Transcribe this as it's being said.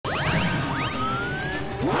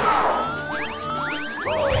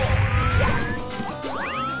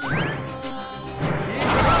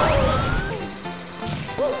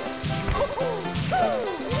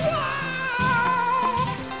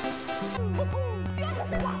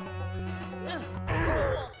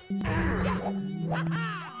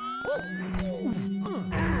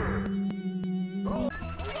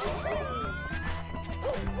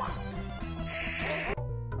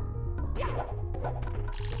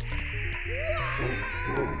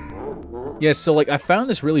Yeah, so like I found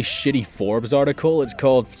this really shitty Forbes article. It's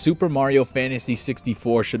called Super Mario Fantasy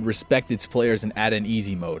 64 should respect its players and add an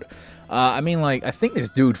easy mode. I mean, like, I think this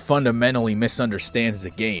dude fundamentally misunderstands the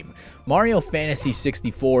game. Mario Fantasy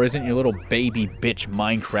 64 isn't your little baby bitch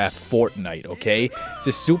Minecraft Fortnite, okay? It's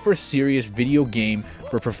a super serious video game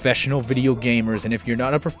for professional video gamers, and if you're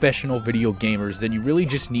not a professional video gamer, then you really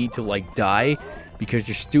just need to, like, die because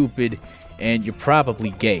you're stupid and you're probably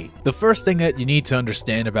gay. The first thing that you need to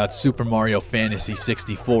understand about Super Mario Fantasy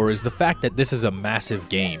 64 is the fact that this is a massive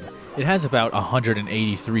game. It has about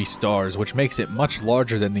 183 stars, which makes it much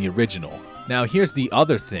larger than the original. Now here's the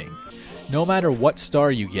other thing. No matter what star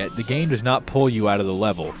you get, the game does not pull you out of the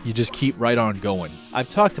level. You just keep right on going. I've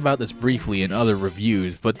talked about this briefly in other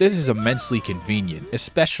reviews, but this is immensely convenient,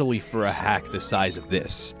 especially for a hack the size of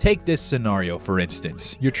this. Take this scenario for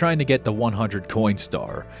instance. You're trying to get the 100 coin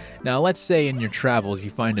star. Now let's say in your travels you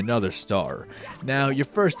find another star. Now your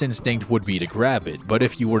first instinct would be to grab it, but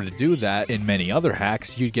if you were to do that in many other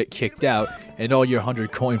hacks, you'd get kicked out and all your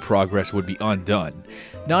 100 coin progress would be undone.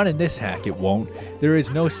 Not in this hack, it won't. There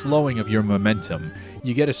is no slowing of your momentum.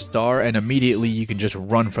 You get a star and immediately you can just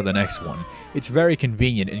run for the next one. It's very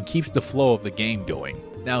convenient and keeps the flow of the game going.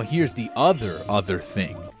 Now here's the other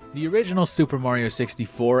thing. The original Super Mario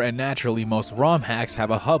 64 and naturally most ROM hacks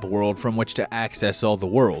have a hub world from which to access all the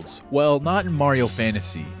worlds. Well, not in Mario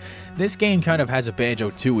Fantasy. This game kind of has a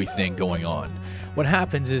Banjo-Tooie thing going on. What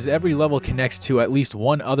happens is every level connects to at least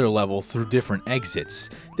one other level through different exits.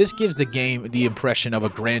 This gives the game the impression of a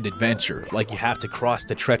grand adventure, like you have to cross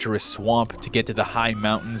the treacherous swamp to get to the high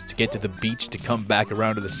mountains, to get to the beach, to come back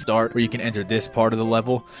around to the start where you can enter this part of the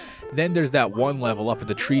level. Then there's that one level up at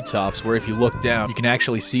the treetops where if you look down, you can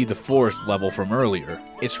actually see the forest level from earlier.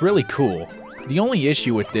 It's really cool. The only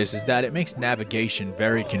issue with this is that it makes navigation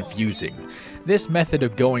very confusing. This method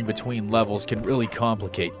of going between levels can really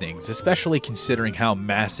complicate things, especially considering how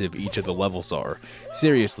massive each of the levels are.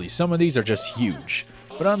 Seriously, some of these are just huge.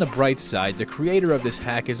 But on the bright side, the creator of this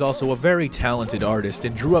hack is also a very talented artist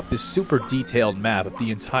and drew up this super detailed map of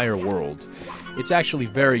the entire world. It's actually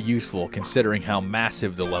very useful considering how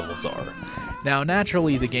massive the levels are. Now,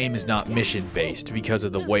 naturally, the game is not mission-based because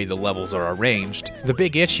of the way the levels are arranged. The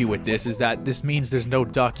big issue with this is that this means there's no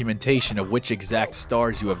documentation of which exact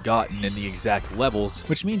stars you have gotten in the exact levels,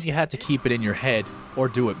 which means you have to keep it in your head or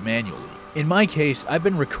do it manually. In my case, I've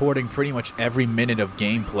been recording pretty much every minute of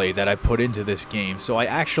gameplay that I put into this game, so I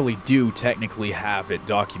actually do technically have it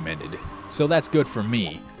documented. So that's good for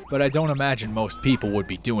me. But I don't imagine most people would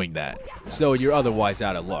be doing that, so you're otherwise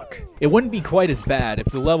out of luck. It wouldn't be quite as bad if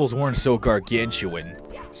the levels weren't so gargantuan.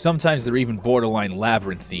 Sometimes they're even borderline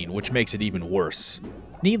labyrinthine, which makes it even worse.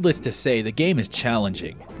 Needless to say, the game is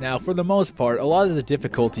challenging. Now, for the most part, a lot of the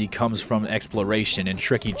difficulty comes from exploration and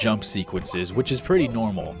tricky jump sequences, which is pretty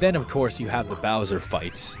normal. Then, of course, you have the Bowser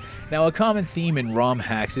fights. Now, a common theme in ROM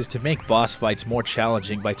hacks is to make boss fights more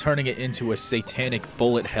challenging by turning it into a satanic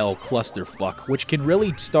bullet hell clusterfuck, which can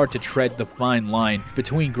really start to tread the fine line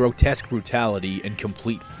between grotesque brutality and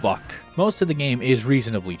complete fuck. Most of the game is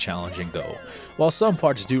reasonably challenging though, while some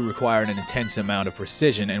parts do require an intense amount of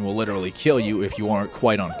precision and will literally kill you if you aren't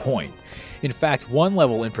quite on point. In fact, one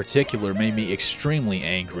level in particular made me extremely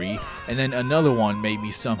angry, and then another one made me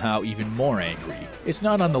somehow even more angry. It's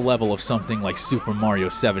not on the level of something like Super Mario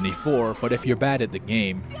 74, but if you're bad at the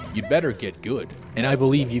game, you'd better get good, and I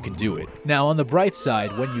believe you can do it. Now, on the bright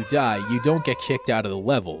side, when you die, you don't get kicked out of the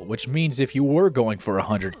level, which means if you were going for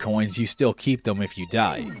 100 coins, you still keep them if you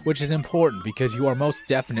die, which is important because you are most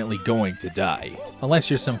definitely going to die, unless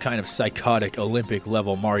you're some kind of psychotic Olympic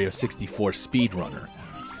level Mario 64 speedrunner.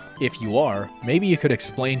 If you are, maybe you could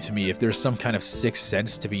explain to me if there's some kind of sixth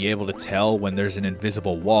sense to be able to tell when there's an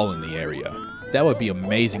invisible wall in the area. That would be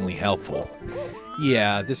amazingly helpful.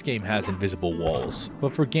 Yeah, this game has invisible walls,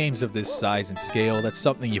 but for games of this size and scale, that's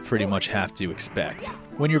something you pretty much have to expect.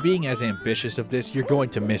 When you're being as ambitious of this, you're going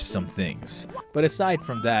to miss some things. But aside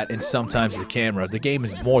from that, and sometimes the camera, the game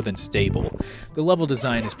is more than stable. The level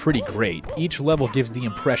design is pretty great. Each level gives the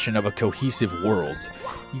impression of a cohesive world.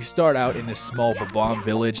 You start out in this small Babam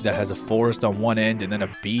village that has a forest on one end and then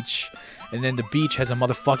a beach. And then the beach has a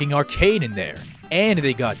motherfucking arcade in there. And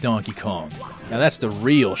they got Donkey Kong. Now that's the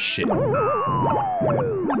real shit.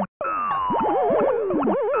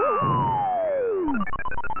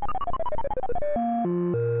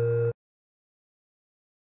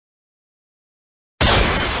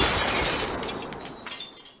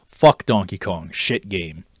 Fuck Donkey Kong, shit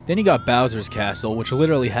game. Then you got Bowser's Castle, which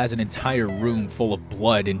literally has an entire room full of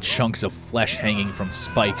blood and chunks of flesh hanging from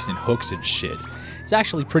spikes and hooks and shit. It's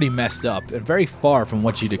actually pretty messed up, and very far from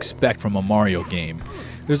what you'd expect from a Mario game.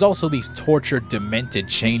 There's also these tortured, demented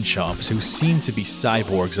chain chomps who seem to be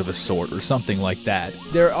cyborgs of a sort or something like that.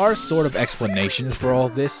 There are sort of explanations for all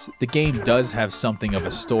of this. The game does have something of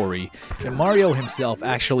a story, and Mario himself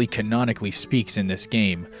actually canonically speaks in this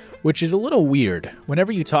game, which is a little weird.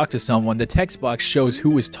 Whenever you talk to someone, the text box shows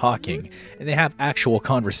who is talking, and they have actual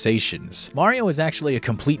conversations. Mario is actually a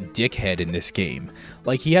complete dickhead in this game.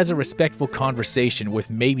 Like, he has a respectful conversation with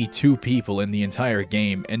maybe 2 people in the entire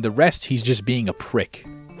game, and the rest he's just being a prick.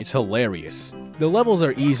 It's hilarious. The levels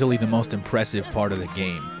are easily the most impressive part of the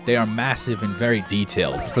game. They are massive and very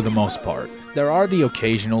detailed, for the most part. There are the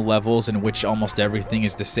occasional levels in which almost everything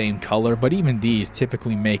is the same color, but even these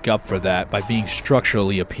typically make up for that by being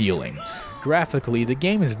structurally appealing. Graphically, the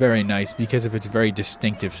game is very nice because of its very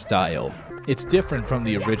distinctive style. It's different from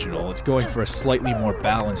the original. It's going for a slightly more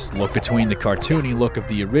balanced look between the cartoony look of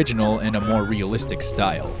the original and a more realistic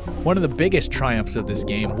style. One of the biggest triumphs of this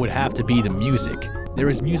game would have to be the music. There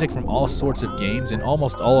is music from all sorts of games, and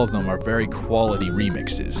almost all of them are very quality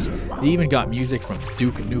remixes. They even got music from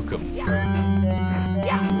Duke Nukem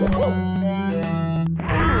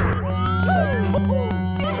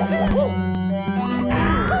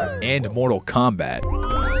and Mortal Kombat.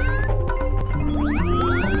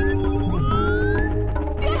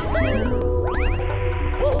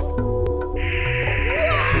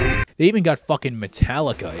 They even got fucking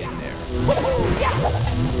Metallica in there.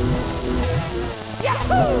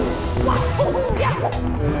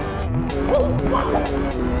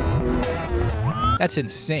 That's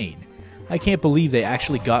insane. I can't believe they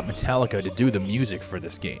actually got Metallica to do the music for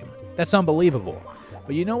this game. That's unbelievable.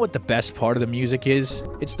 But you know what the best part of the music is?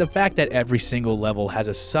 It's the fact that every single level has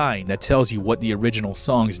a sign that tells you what the original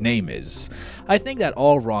song's name is. I think that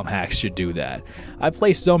all ROM hacks should do that. I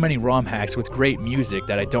play so many ROM hacks with great music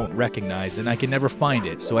that I don't recognize and I can never find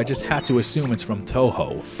it, so I just have to assume it's from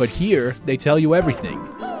Toho. But here, they tell you everything.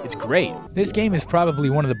 It's great. This game is probably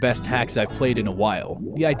one of the best hacks I've played in a while.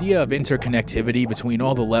 The idea of interconnectivity between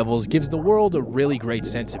all the levels gives the world a really great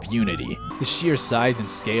sense of unity. The sheer size and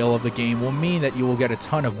scale of the game will mean that you will get a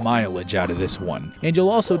ton of mileage out of this one. And you'll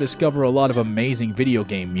also discover a lot of amazing video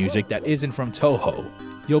game music that isn't from Toho.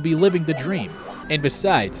 You'll be living the dream. And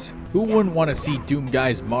besides, who wouldn't want to see Doom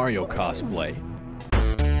Guy's Mario cosplay?